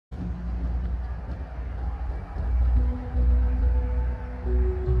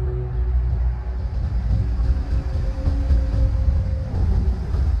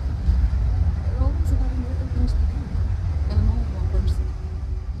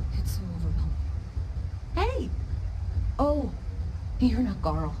You're not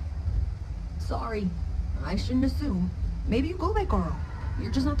Carl. Sorry. I shouldn't assume. Maybe you go by Carl.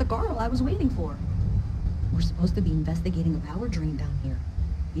 You're just not the Carl I was waiting for. We're supposed to be investigating a power drain down here.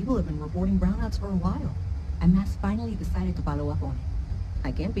 People have been reporting brownouts for a while, and Mass finally decided to follow up on it.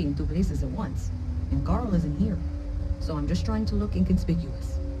 I can't be in two places at once, and Carl isn't here, so I'm just trying to look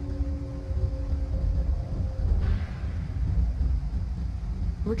inconspicuous.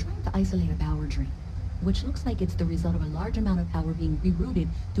 We're trying to isolate a power drain, which looks like it's the result of a large amount of power being rerouted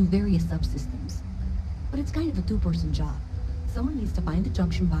to various subsystems. But it's kind of a two-person job. Someone needs to find the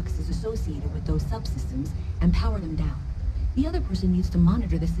junction boxes associated with those subsystems and power them down. The other person needs to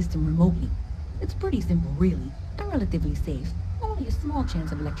monitor the system remotely. It's pretty simple, really, and relatively safe. Only a small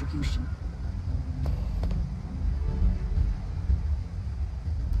chance of electrocution.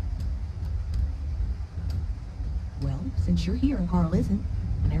 Well, since you're here and Carl isn't,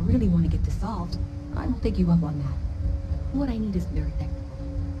 and I really want to get this solved, I will take you up on that. What I need is very technical.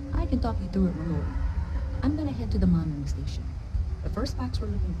 I can talk you through it remotely. I'm gonna head to the monitoring station. The first box we're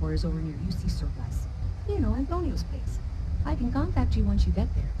looking for is over near UC Surplus. You know, Antonio's place. I can contact you once you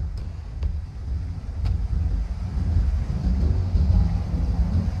get there.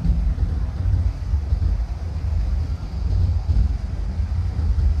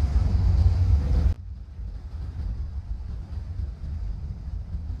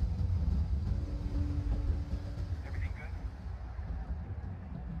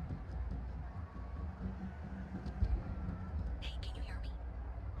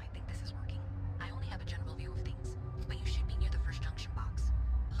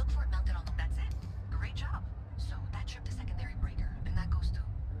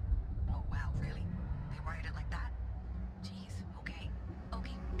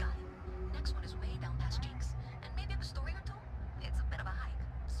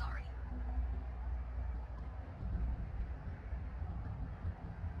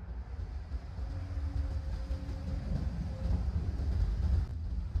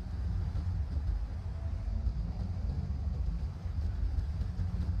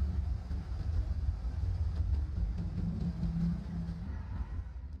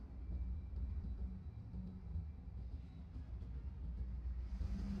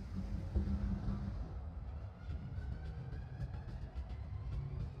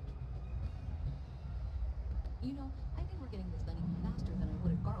 You know, I think we're getting this done even faster than I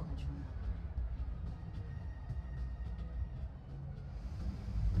would if Carl had shown up.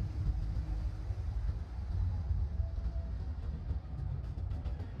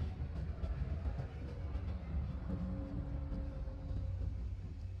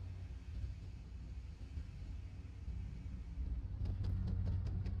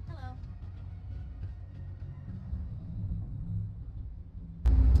 Hello.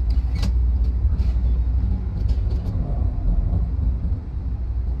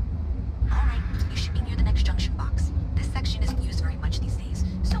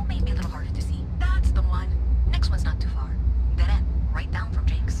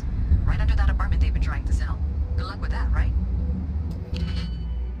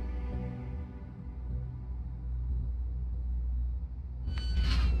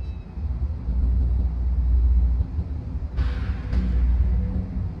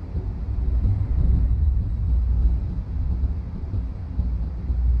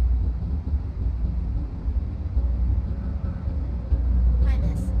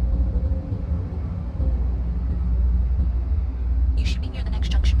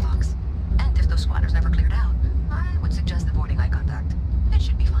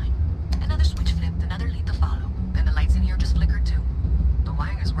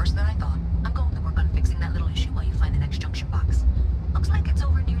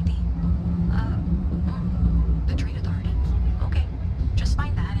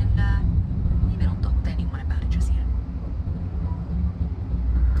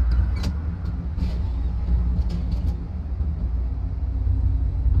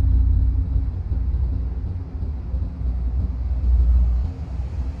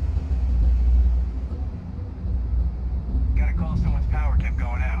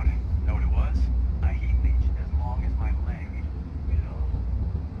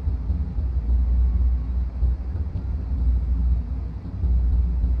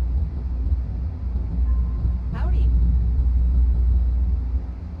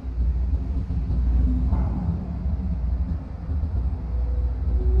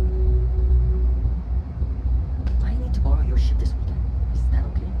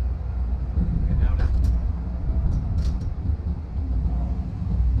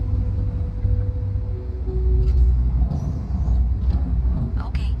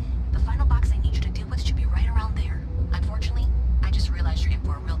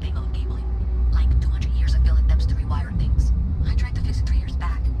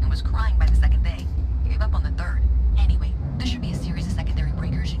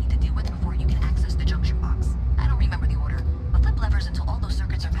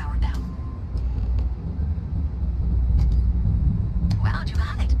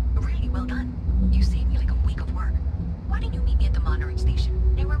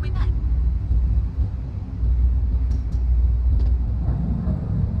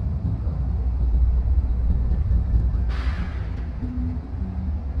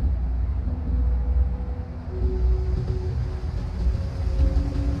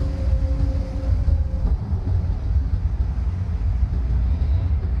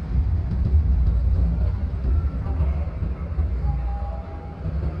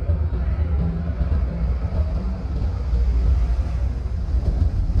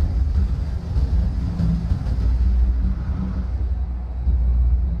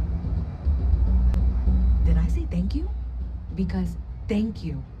 because thank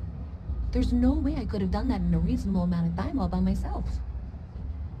you. There's no way I could have done that in a reasonable amount of time all by myself.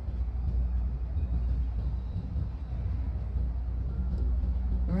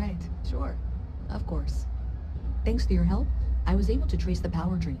 Right, sure. Of course. Thanks to your help, I was able to trace the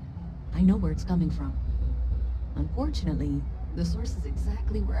power drain. I know where it's coming from. Unfortunately, the source is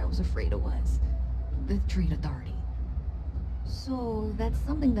exactly where I was afraid it was. The Trade Authority. So, that's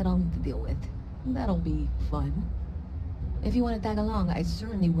something that I'll need to deal with. That'll be fun. If you want to tag along, I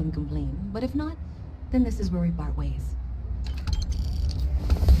certainly wouldn't complain. But if not, then this is where we part ways.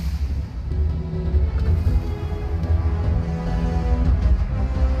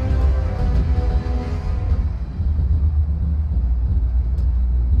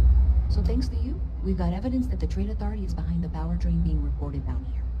 So thanks to you, we've got evidence that the Trade Authority is behind the power drain being reported down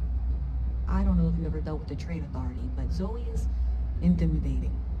here. I don't know if you ever dealt with the Trade Authority, but Zoe is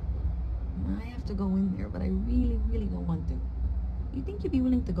intimidating. I have to go in there, but I really, really don't want to. You think you'd be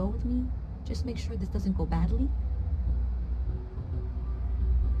willing to go with me? Just make sure this doesn't go badly?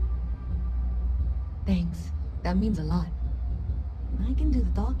 Thanks. That means a lot. I can do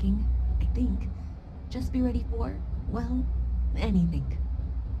the talking, I think. Just be ready for, well, anything.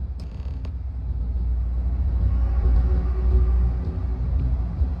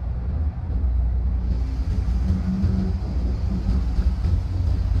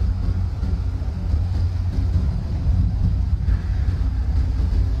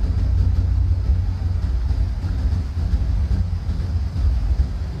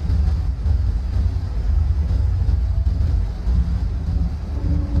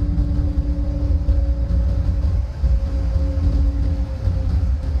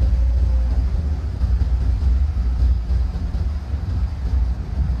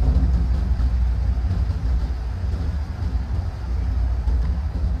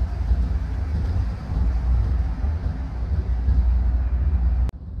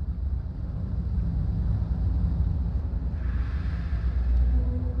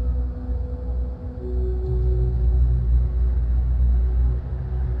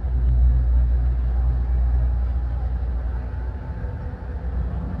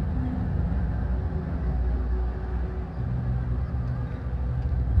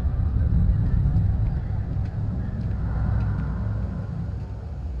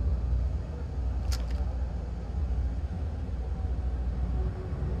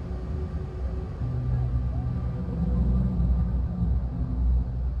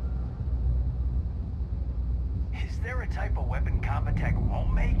 Type of weapon combat tech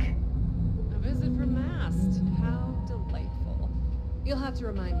won't make? A visit from Mast. How delightful. You'll have to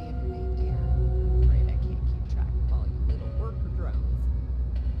remind me of your name, dear. I'm afraid I can't keep track of all you little worker drones.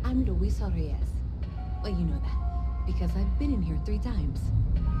 I'm Louisa Reyez. Well, you know that, because I've been in here 3 times.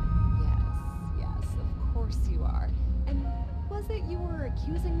 Yes, of course you are. And was it you were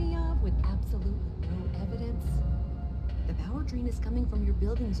accusing me of with absolutely no evidence? The power drain is coming from your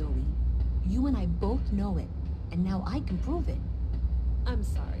building, Zoe. You and I both know it. And now I can prove it. I'm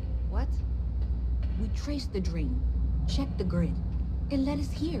sorry, what? We traced the drain, checked the grid. It led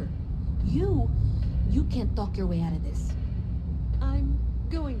us here. You can't talk your way out of this. I'm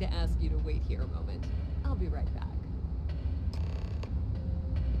going to ask you to wait here a moment. I'll be right back.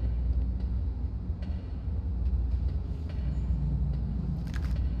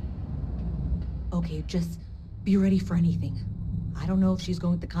 Okay, just be ready for anything. I don't know if she's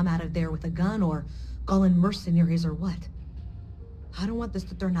going to come out of there with a gun or call in mercenaries or what. I don't want this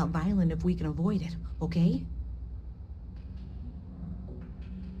to turn out violent if we can avoid it, okay?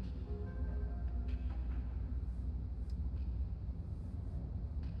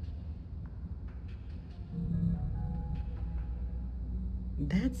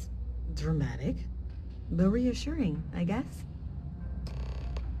 That's dramatic, but reassuring, I guess.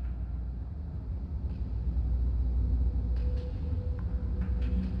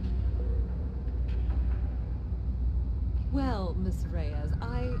 Well, Miss Reyes,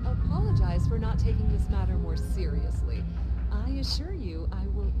 I apologize for not taking this matter more seriously. I assure you I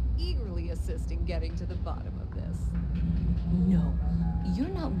will eagerly assist in getting to the bottom of this. No, you're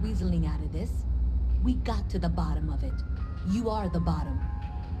not weaseling out of this. We got to the bottom of it. You are the bottom.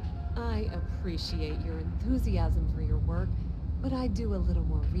 I appreciate your enthusiasm for your work, but I do a little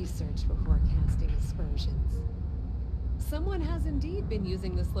more research before casting aspersions. Someone has indeed been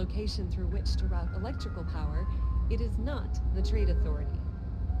using this location through which to route electrical power. It is not the Trade Authority.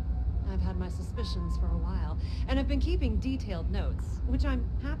 I've had my suspicions for a while, and I've been keeping detailed notes, which I'm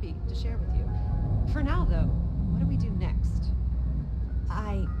happy to share with you. For now, though, what do we do next?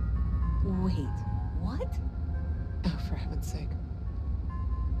 Wait, what? Oh, for heaven's sake.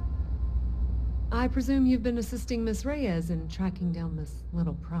 I presume you've been assisting Miss Reyez in tracking down this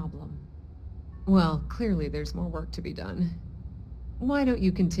little problem. Well, clearly there's more work to be done. Why don't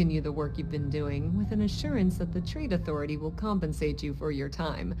you continue the work you've been doing with an assurance that the Trade Authority will compensate you for your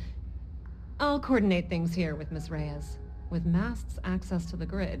time? I'll coordinate things here with Miss Reyes. With Mast's access to the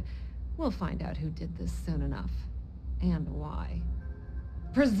grid, we'll find out who did this soon enough. And why.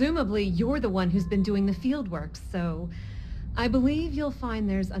 Presumably, you're the one who's been doing the field work, so I believe you'll find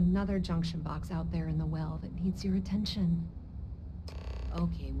there's another junction box out there in the well that needs your attention.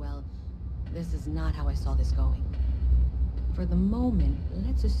 Okay, well, this is not how I saw this going. For the moment,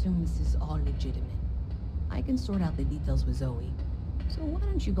 let's assume this is all legitimate. I can sort out the details with Zoe. So why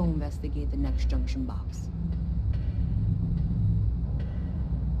don't you go investigate the next junction box?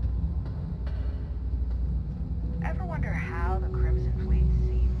 Ever wonder how the Crimson Fleet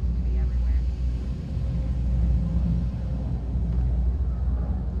seems to be everywhere?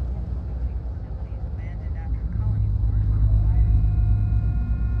 Facilities abandoned after the colony war.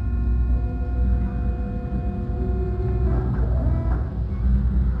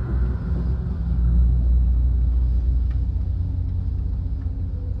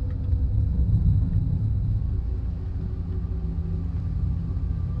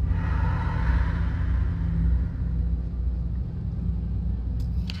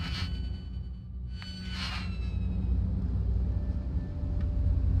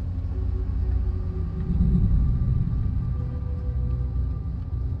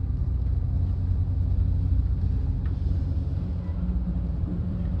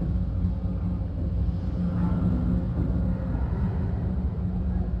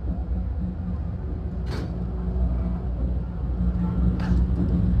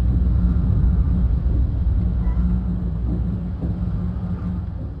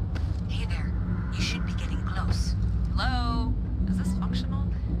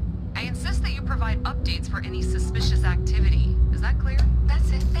 Updates for any suspicious activity. Is that clear? That's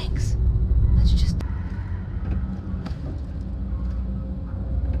it, thanks. Let's just...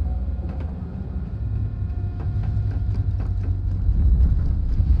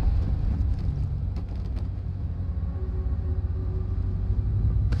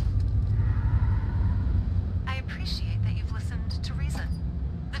 I appreciate that you've listened to reason.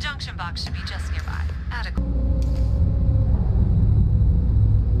 The junction box should be just nearby. Adequate.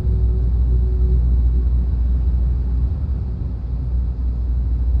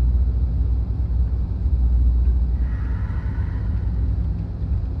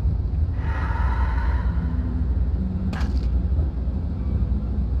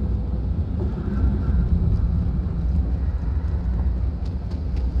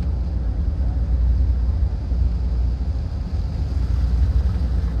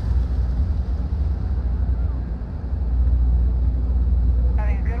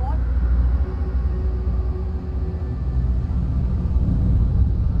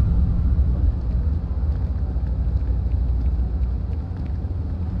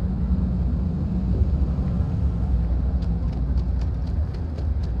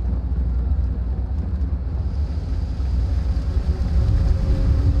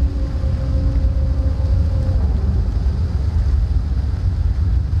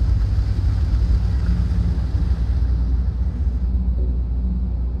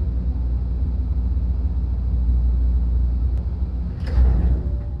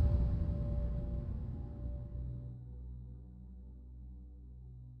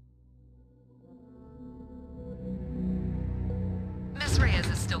 Reyes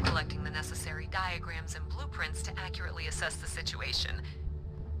is still collecting the necessary diagrams and blueprints to accurately assess the situation.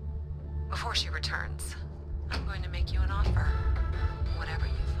 Before she returns, I'm going to make you an offer. Whatever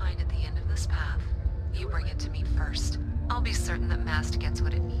you find at the end of this path, you bring it to me first. I'll be certain that Mast gets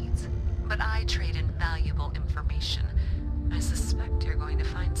what it needs, but I trade in valuable information. I suspect you're going to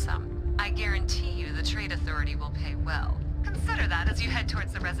find some. I guarantee you the Trade Authority will pay well. Consider that as you head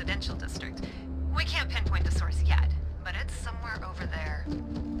towards the residential district. We can't pinpoint the source yet, but it's somewhere over there.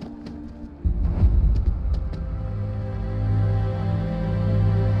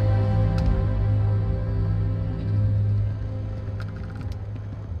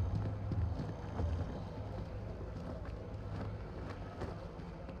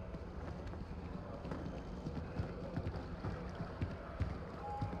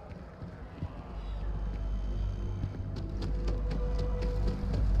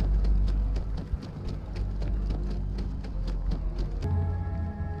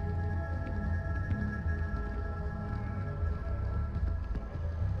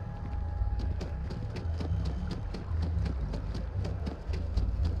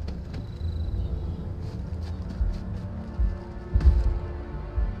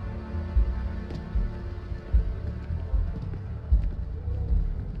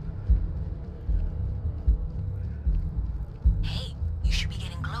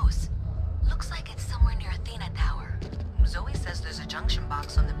 junction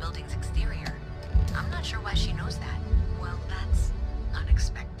box on the building's exterior. I'm not sure why she knows that. Well, that's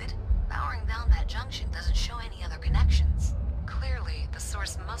unexpected. Powering down that junction doesn't show any other connections. Clearly, the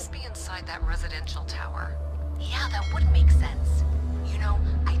source must be inside that residential tower. Yeah, that would make sense. You know,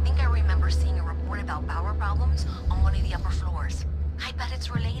 I think I remember seeing a report about power problems on one of the upper floors. I bet it's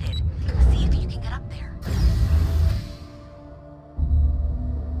related. See if you can get up there.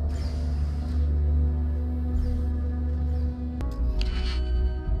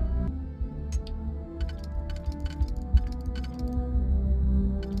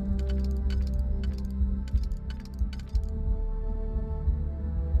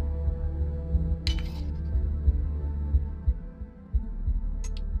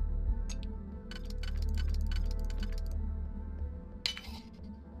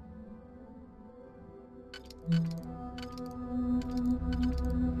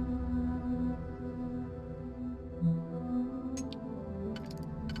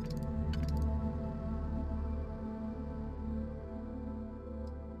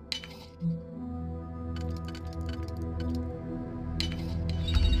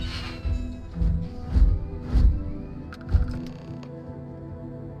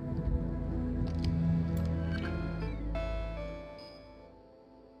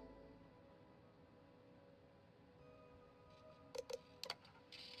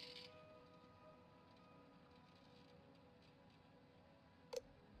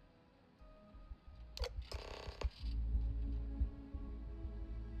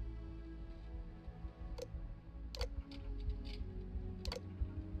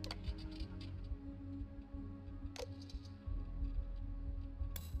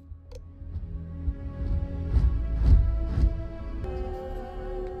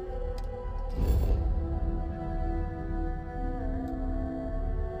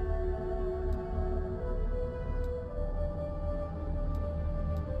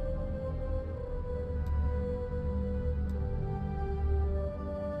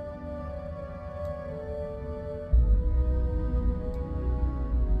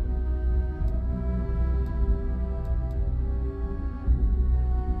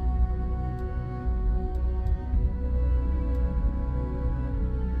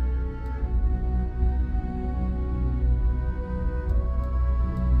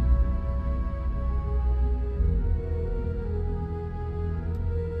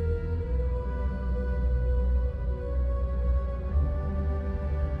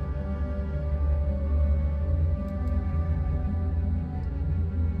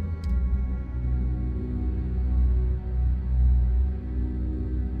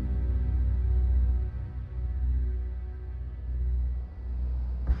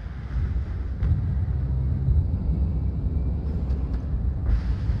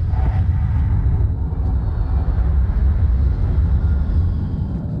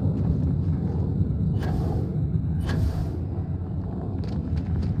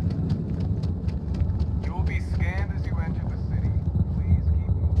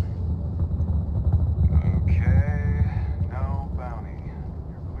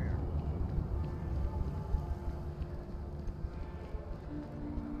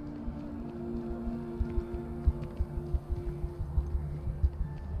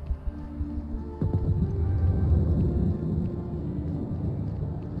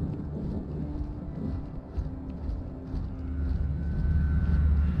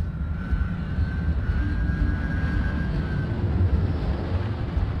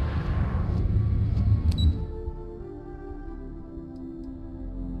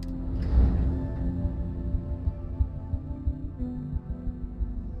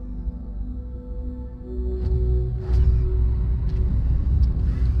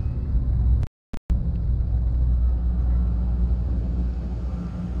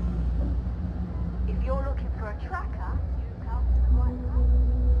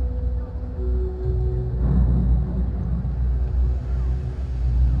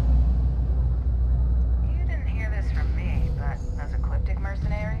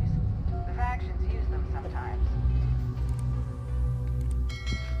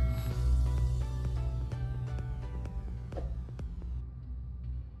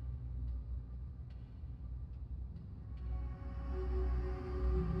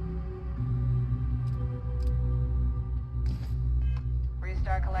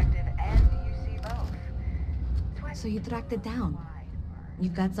 So you tracked it down.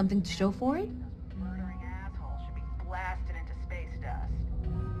 You've got something to show for it? Murdering asshole should be blasted into space dust.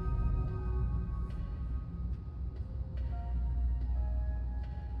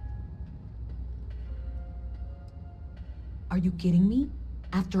 Are you kidding me?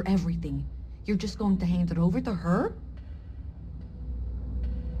 After everything, you're just going to hand it over to her?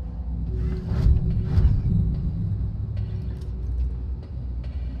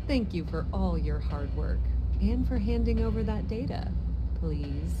 Thank you for all your hard work, and for handing over that data,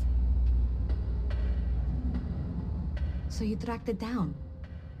 please. So you tracked it down.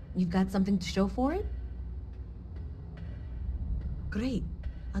 You've got something to show for it? Great.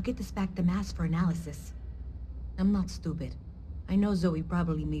 I'll get this back to Mass for analysis. I'm not stupid. I know Zoe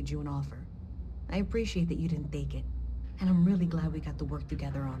probably made you an offer. I appreciate that you didn't take it. And I'm really glad we got to work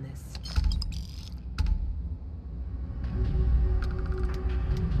together on this.